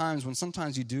there's times when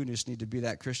sometimes you do just need to be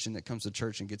that Christian that comes to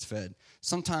church and gets fed.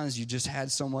 Sometimes you just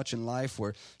had so much in life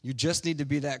where you just need to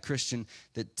be that Christian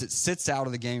that sits out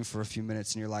of the game for a few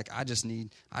minutes and you're like, I just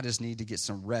need to get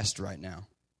some rest right now.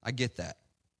 I get that.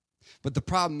 But the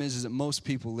problem is that most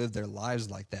people live their lives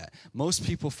like that. Most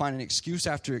people find an excuse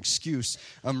after excuse,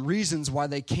 reasons why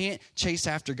they can't chase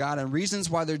after God, and reasons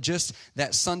why they're just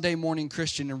that Sunday morning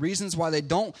Christian, and reasons why they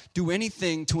don't do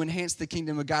anything to enhance the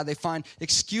kingdom of God. They find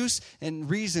excuse and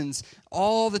reasons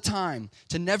all the time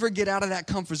to never get out of that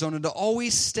comfort zone and to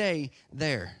always stay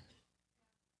there.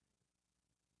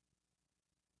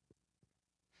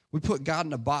 We put God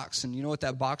in a box, and you know what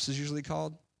that box is usually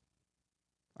called?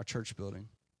 Our church building.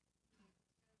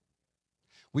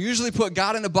 We usually put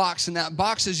God in a box, and that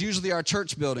box is usually our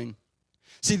church building.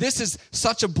 See, this is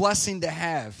such a blessing to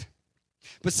have.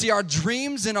 But see, our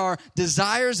dreams and our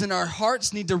desires and our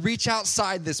hearts need to reach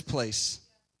outside this place.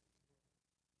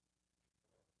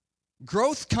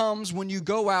 Growth comes when you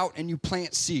go out and you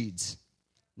plant seeds,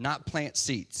 not plant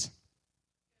seats.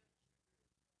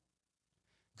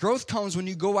 Growth comes when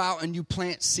you go out and you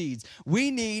plant seeds.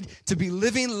 We need to be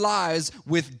living lives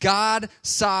with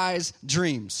God-sized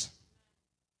dreams.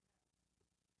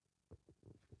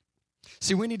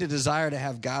 See, we need a desire to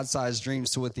have God-sized dreams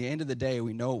so at the end of the day,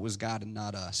 we know it was God and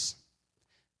not us.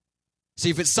 See,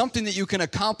 if it's something that you can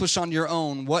accomplish on your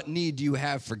own, what need do you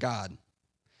have for God?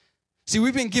 See,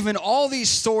 we've been given all these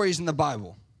stories in the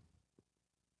Bible.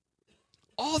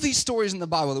 All these stories in the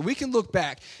Bible that we can look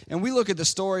back and we look at the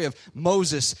story of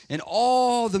Moses and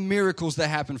all the miracles that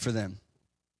happened for them.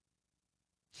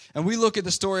 And we look at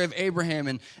the story of Abraham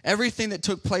and everything that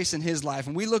took place in his life.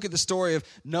 And we look at the story of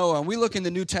Noah. And we look in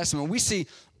the New Testament. And we see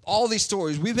all these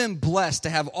stories. We've been blessed to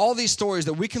have all these stories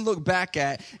that we can look back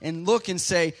at and look and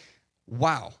say,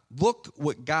 wow, look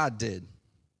what God did.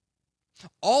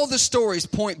 All the stories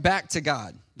point back to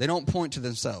God. They don't point to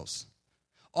themselves.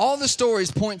 All the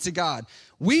stories point to God.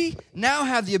 We now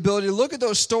have the ability to look at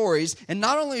those stories, and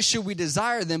not only should we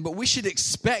desire them, but we should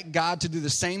expect God to do the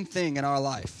same thing in our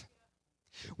life.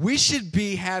 We should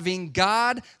be having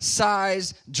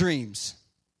God-sized dreams.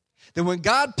 That when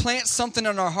God plants something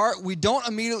in our heart, we don't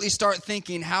immediately start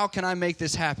thinking, how can I make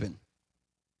this happen?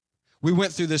 We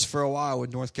went through this for a while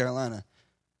with North Carolina.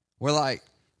 We're like,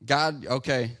 God,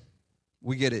 okay,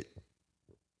 we get it.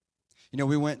 You know,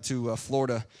 we went to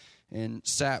Florida and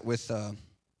sat with one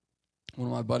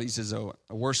of my buddies is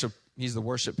he's the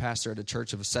worship pastor at a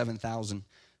church of 7,000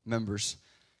 members.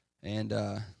 And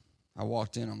I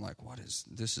walked in, I'm like,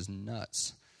 this is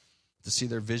nuts. To see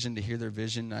their vision, to hear their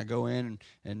vision. I go in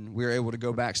and we were able to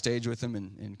go backstage with them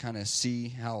and kind of see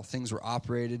how things were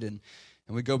operated. And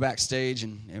we go backstage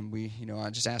and we, I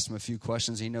just asked him a few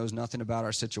questions. He knows nothing about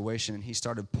our situation, and he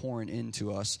started pouring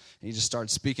into us. And he just started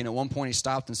speaking. At one point he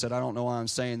stopped and said, I don't know why I'm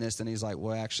saying this. And he's like,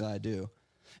 well, actually I do.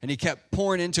 And he kept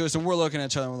pouring into us, and we're looking at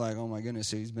each other and we're like, oh my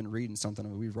goodness, he's been reading something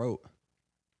that we wrote.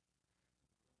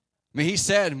 I mean, he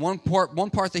said, one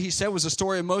part that he said was the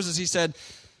story of Moses. He said,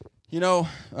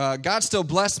 God still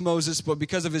blessed Moses, but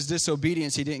because of his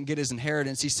disobedience, he didn't get his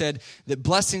inheritance. He said that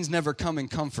blessings never come in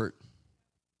comfort.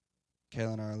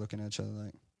 Kayla and I are looking at each other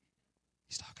like,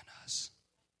 he's talking to us.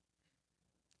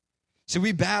 So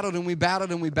we battled and we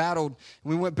battled and we battled.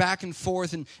 And we went back and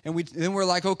forth, and then we're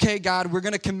like, okay, God, we're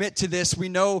going to commit to this. We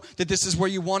know that this is where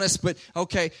you want us, but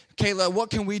okay, Kayla, what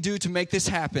can we do to make this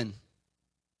happen?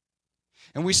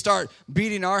 And we start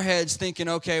beating our heads thinking,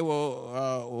 okay,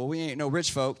 well, we ain't no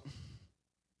rich folk.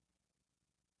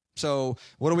 So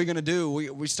what are we going to do?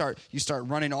 You start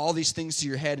running all these things to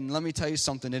your head. And let me tell you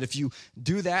something, that if you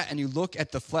do that and you look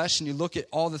at the flesh and you look at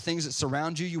all the things that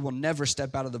surround you, you will never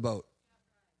step out of the boat.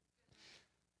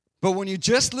 But when you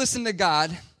just listen to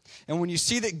God, and when you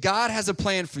see that God has a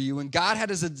plan for you, and God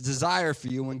has a desire for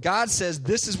you, when God says,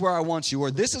 this is where I want you,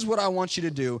 or this is what I want you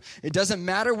to do, it doesn't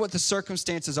matter what the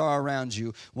circumstances are around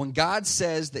you. When God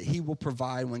says that he will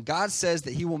provide, when God says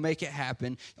that he will make it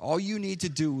happen, all you need to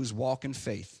do is walk in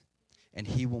faith, and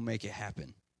he will make it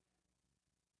happen.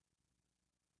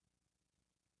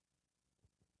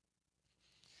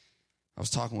 I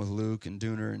was talking with Luke and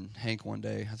Dooner and Hank one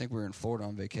day. I think we were in Florida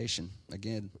on vacation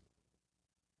again.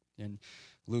 And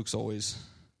Luke's always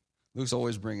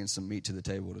bringing some meat to the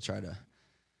table to try to,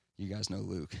 you guys know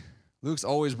Luke. Luke's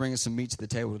always bringing some meat to the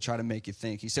table to try to make you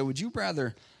think. He said, would you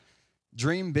rather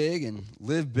dream big and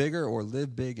live bigger or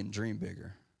live big and dream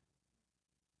bigger?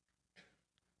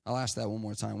 I'll ask that one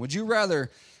more time. Would you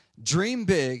rather dream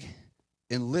big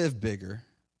and live bigger,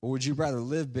 or would you rather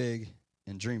live big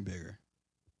and dream bigger?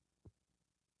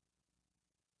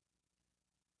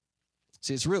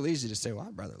 See, it's real easy to say, well,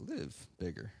 I'd rather live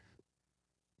bigger.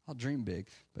 I'll dream big.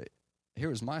 But here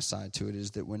was my side to it,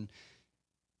 is that when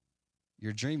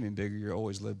you're dreaming bigger, you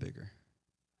always live bigger.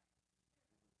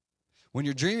 When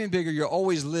you're dreaming bigger, you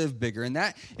always live bigger. And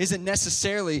that isn't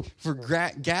necessarily for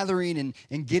gathering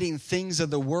and getting things of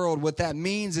the world. What that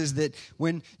means is that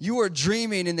when you are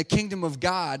dreaming in the kingdom of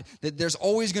God, that there's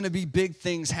always going to be big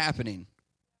things happening.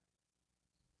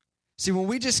 See, when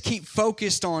we just keep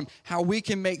focused on how we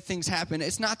can make things happen,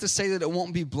 it's not to say that it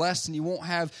won't be blessed and you won't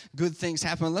have good things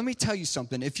happen. Let me tell you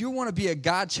something. If you want to be a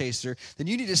God chaser, then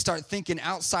you need to start thinking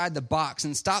outside the box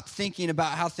and stop thinking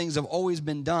about how things have always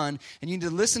been done. And you need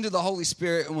to listen to the Holy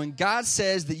Spirit. And when God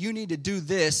says that you need to do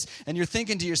this, and you're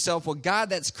thinking to yourself, well, God,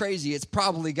 that's crazy, it's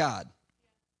probably God.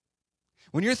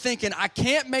 When you're thinking, I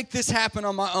can't make this happen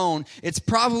on my own, it's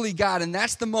probably God. And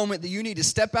that's the moment that you need to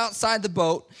step outside the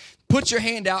boat, put your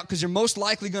hand out, because you're most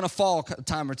likely going to fall a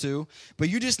time or two. But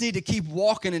you just need to keep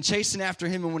walking and chasing after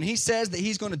him. And when he says that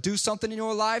he's going to do something in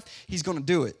your life, he's going to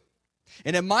do it.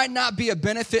 And it might not be a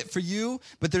benefit for you,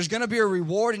 but there's going to be a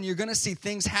reward, and you're going to see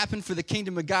things happen for the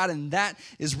kingdom of God. And that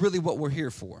is really what we're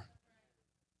here for.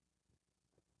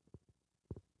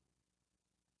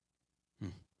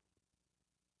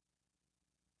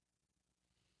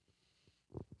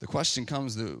 The question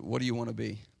comes to, what do you want to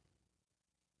be?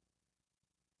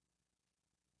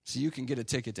 So you can get a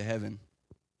ticket to heaven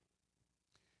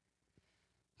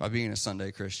by being a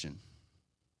Sunday Christian.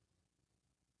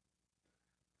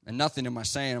 And nothing am I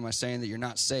saying that you're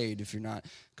not saved if you're not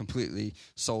completely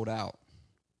sold out.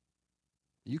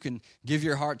 You can give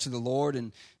your heart to the Lord,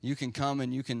 and you can come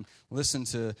and you can listen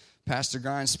to Pastor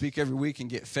Grimes speak every week and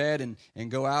get fed and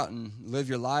go out and live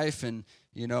your life. And,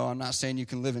 you know, I'm not saying you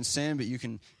can live in sin, but you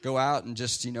can go out and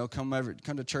just, you know, come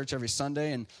to church every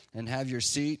Sunday and have your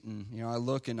seat. And, you know, I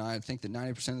look and I think that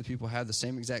 90% of the people have the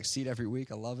same exact seat every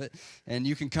week. I love it. And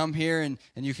you can come here and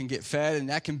you can get fed, and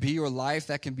that can be your life.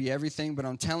 That can be everything. But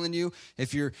I'm telling you,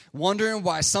 if you're wondering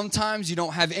why sometimes you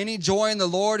don't have any joy in the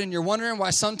Lord, and you're wondering why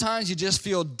sometimes you just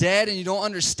feel dead and you don't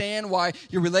understand why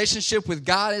your relationship with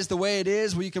God is the way it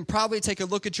is, well, you can probably take a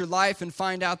look at your life and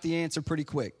find out the answer pretty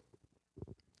quick.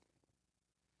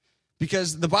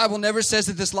 Because the Bible never says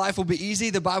that this life will be easy.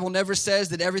 The Bible never says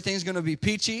that everything's going to be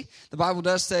peachy. The Bible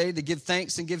does say to give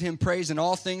thanks and give him praise in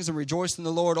all things and rejoice in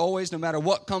the Lord always, no matter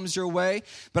what comes your way.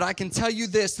 But I can tell you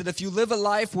this, that if you live a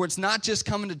life where it's not just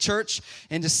coming to church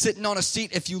and just sitting on a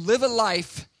seat, if you live a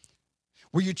life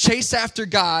where you chase after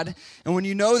God, and when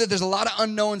you know that there's a lot of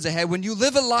unknowns ahead, when you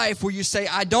live a life where you say,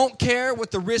 I don't care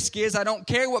what the risk is, I don't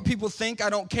care what people think, I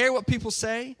don't care what people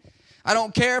say, I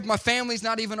don't care if my family's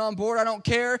not even on board. I don't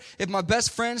care if my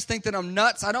best friends think that I'm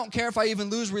nuts. I don't care if I even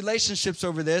lose relationships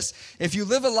over this. If you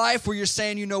live a life where you're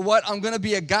saying, you know what, I'm going to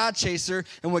be a God chaser,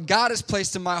 and what God has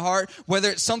placed in my heart,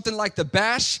 whether it's something like the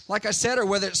bash, like I said, or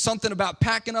whether it's something about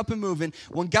packing up and moving,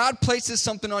 when God places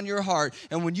something on your heart,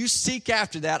 and when you seek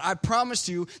after that, I promise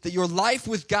you that your life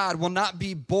with God will not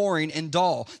be boring and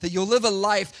dull, that you'll live a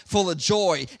life full of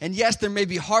joy. And yes, there may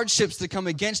be hardships that come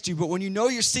against you, but when you know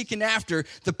you're seeking after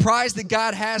the prize that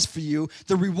God has for you,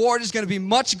 the reward is going to be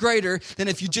much greater than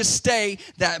if you just stay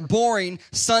that boring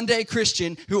Sunday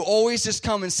Christian who always just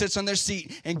comes and sits on their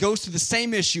seat and goes through the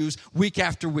same issues week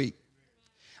after week.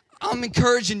 I'm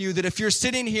encouraging you that if you're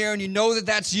sitting here and you know that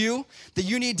that's you, that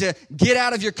you need to get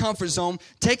out of your comfort zone,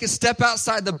 take a step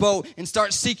outside the boat, and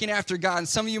start seeking after God. And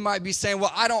some of you might be saying,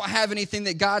 well, I don't have anything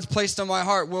that God's placed on my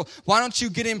heart. Well, why don't you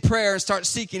get in prayer and start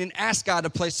seeking and ask God to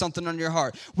place something on your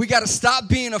heart? We got to stop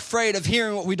being afraid of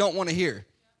hearing what we don't want to hear.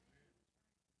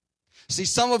 See,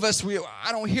 some of us,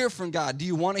 I don't hear from God. Do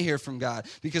you want to hear from God?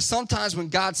 Because sometimes when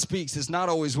God speaks, it's not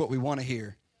always what we want to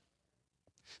hear.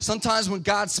 Sometimes when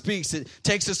God speaks, it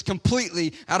takes us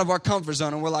completely out of our comfort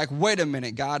zone, and we're like, wait a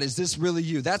minute, God, is this really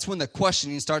you? That's when the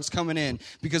questioning starts coming in,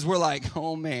 because we're like,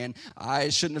 oh man, I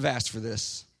shouldn't have asked for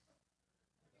this.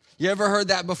 You ever heard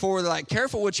that before? They're like,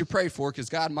 careful what you pray for, because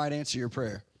God might answer your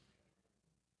prayer.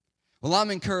 Well,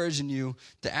 I'm encouraging you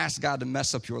to ask God to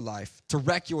mess up your life, to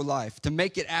wreck your life, to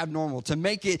make it abnormal, to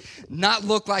make it not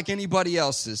look like anybody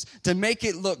else's, to make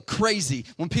it look crazy.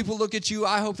 When people look at you,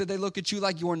 I hope that they look at you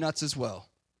like you're nuts as well.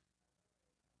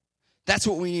 That's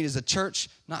what we need is a church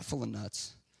not full of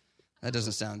nuts. That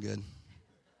doesn't sound good.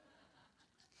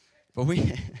 But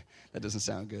that doesn't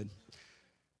sound good.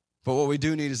 But what we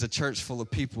do need is a church full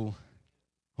of people.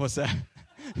 What's that?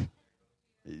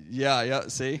 Yeah,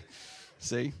 see?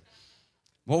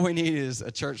 What we need is a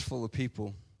church full of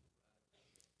people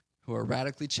who are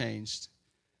radically changed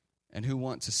and who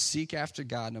want to seek after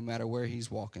God no matter where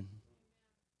he's walking.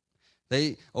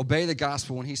 They obey the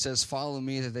gospel when he says, follow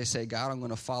me, that they say, God, I'm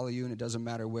going to follow you, and it doesn't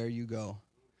matter where you go.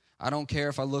 I don't care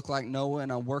if I look like Noah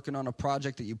and I'm working on a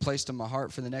project that you placed in my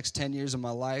heart for the next 10 years of my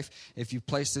life. If you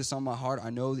place this on my heart, I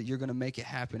know that you're going to make it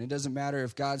happen. It doesn't matter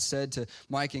if God said to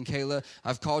Mike and Kayla,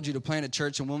 I've called you to plant a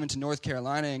church in Wilmington, North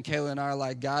Carolina, and Kayla and I are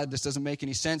like, God, this doesn't make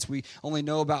any sense. We only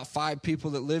know about 5 people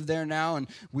that live there now, and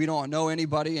we don't know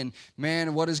anybody. And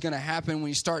man, what is going to happen when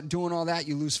you start doing all that?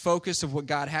 You lose focus of what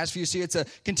God has for you. See, it's a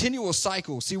continual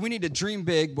cycle. See, we need to dream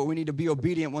big, but we need to be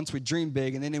obedient once we dream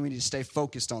big, and then we need to stay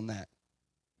focused on that.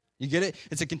 You get it?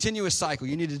 It's a continuous cycle.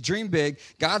 You need to dream big.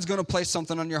 God's going to place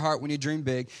something on your heart when you dream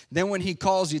big. Then when he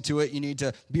calls you to it, you need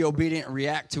to be obedient and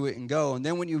react to it and go. And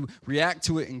then when you react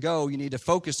to it and go, you need to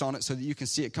focus on it so that you can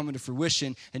see it coming to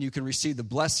fruition and you can receive the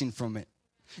blessing from it.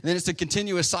 And then it's a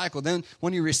continuous cycle. Then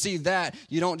when you receive that,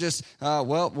 you don't just,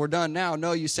 well, we're done now.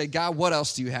 No, you say, God, what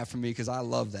else do you have for me? Because I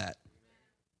love that.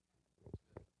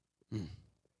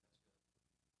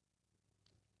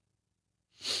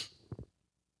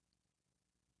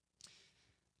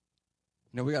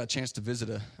 You know, we got a chance to visit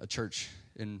a church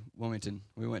in Wilmington.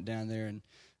 We went down there,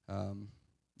 and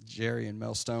Jerry and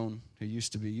Mel Stone, who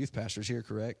used to be youth pastors here,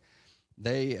 correct?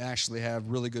 They actually have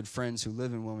really good friends who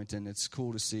live in Wilmington. It's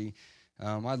cool to see.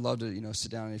 I'd love to,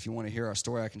 sit down, and if you want to hear our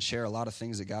story, I can share a lot of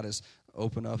things that God has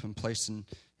opened up and placed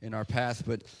in our path.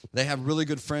 But they have really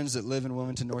good friends that live in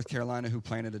Wilmington, North Carolina, who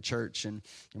planted a church. And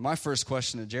my first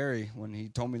question to Jerry, when he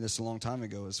told me this a long time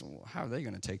ago, is, well, how are they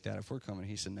going to take that if we're coming?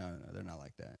 He said, no, they're not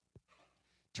like that.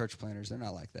 Church planters, they're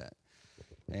not like that.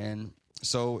 And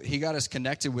so he got us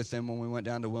connected with them when we went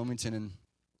down to Wilmington, and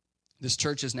this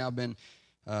church has now been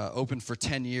open for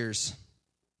 10 years,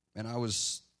 and I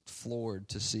was floored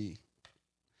to see.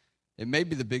 It may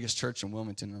be the biggest church in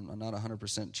Wilmington. I'm not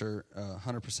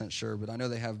 100% sure, but I know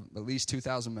they have at least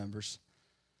 2,000 members.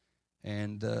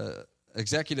 And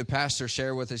executive pastor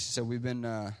shared with us, he said, we've been,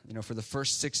 for the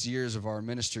first 6 years of our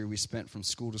ministry, we spent from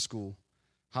school to school,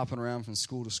 hopping around from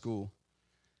school to school.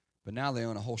 But now they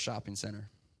own a whole shopping center.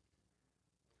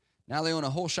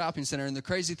 And the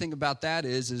crazy thing about that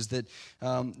is that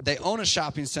they own a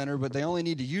shopping center, but they only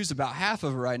need to use about half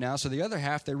of it right now, so the other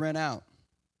half they rent out.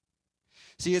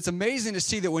 See, it's amazing to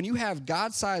see that when you have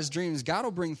God-sized dreams, God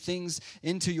will bring things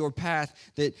into your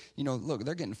path that, look,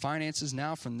 they're getting finances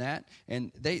now from that,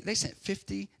 and they sent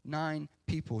 59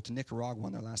 people to Nicaragua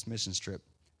on their last mission trip.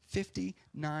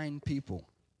 59 people.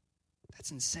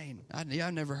 That's insane. I've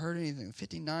never heard anything.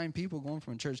 59 people going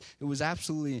from a church. It was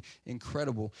absolutely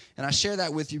incredible. And I share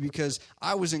that with you because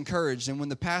I was encouraged. And when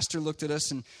the pastor looked at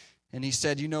us and he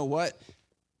said, you know what?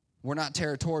 We're not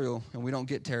territorial, and we don't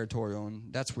get territorial.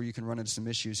 And that's where you can run into some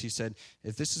issues. He said,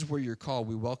 if this is where you're called,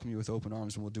 we welcome you with open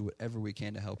arms, and we'll do whatever we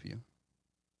can to help you.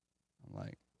 I'm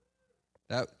like,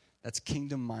 that's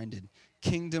kingdom-minded.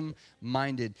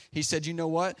 Kingdom-minded. He said, you know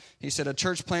what? He said, a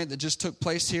church plant that just took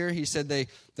place here, he said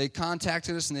they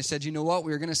contacted us and they said, you know what?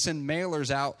 We were going to send mailers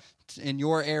out in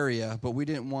your area, but we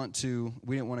didn't want to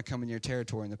come in your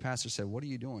territory. And the pastor said, what are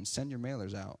you doing? Send your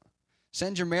mailers out.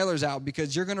 Send your mailers out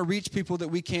because you're going to reach people that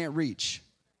we can't reach.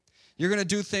 You're going to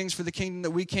do things for the kingdom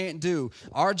that we can't do.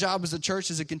 Our job as a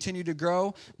church is to continue to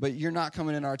grow, but you're not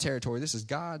coming in our territory. This is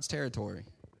God's territory,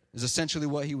 is essentially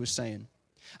what he was saying.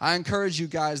 I encourage you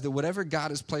guys that whatever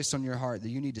God has placed on your heart, that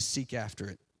you need to seek after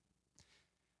it.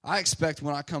 I expect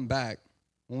when I come back,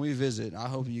 when we visit, I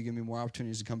hope you give me more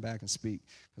opportunities to come back and speak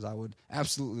because I would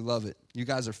absolutely love it. You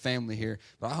guys are family here,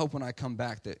 but I hope when I come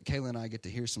back that Kayla and I get to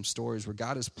hear some stories where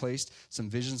God has placed some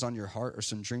visions on your heart or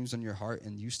some dreams on your heart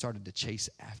and you started to chase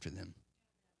after them.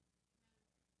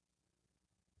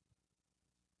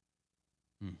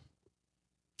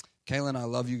 Kayla and I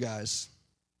love you guys.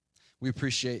 We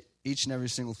appreciate each and every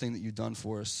single thing that you've done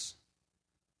for us.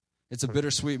 It's a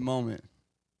bittersweet moment.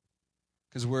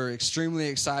 because we're extremely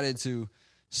excited to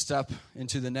step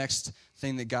into the next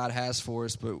thing that God has for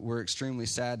us, but we're extremely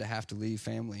sad to have to leave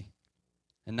family.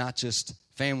 And not just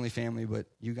family, but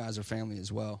you guys are family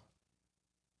as well.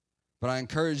 But I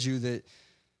encourage you that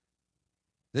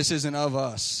this isn't of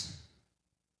us.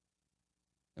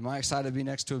 Am I excited to be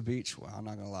next to a beach? Well, I'm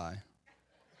not going to lie.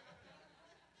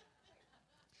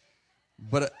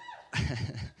 But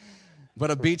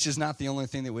a beach is not the only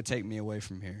thing that would take me away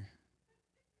from here.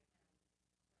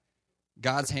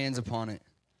 God's hand's upon it.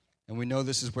 And we know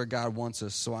this is where God wants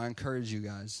us. So I encourage you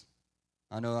guys.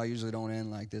 I know I usually don't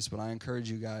end like this, but I encourage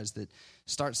you guys that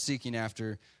start seeking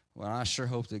after. Well, I sure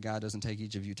hope that God doesn't take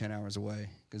each of you 10 hours away,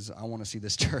 because I want to see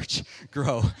this church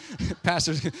grow.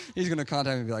 Pastor, he's going to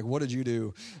contact me and be like, what did you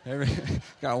do?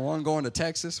 Got one going to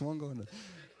Texas, one going to...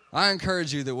 I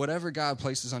encourage you that whatever God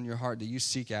places on your heart that you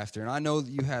seek after, and I know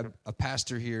that you have a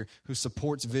pastor here who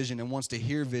supports vision and wants to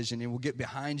hear vision and will get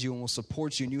behind you and will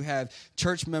support you, and you have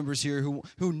church members here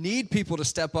who need people to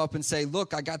step up and say,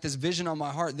 look, I got this vision on my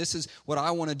heart. This is what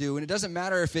I want to do. And it doesn't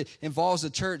matter if it involves a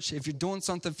church. If you're doing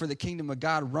something for the kingdom of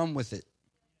God, run with it.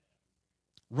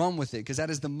 Run with it, because that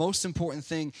is the most important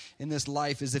thing in this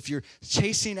life, is if you're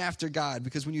chasing after God.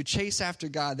 Because when you chase after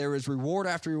God, there is reward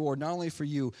after reward, not only for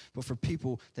you, but for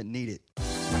people that need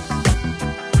it.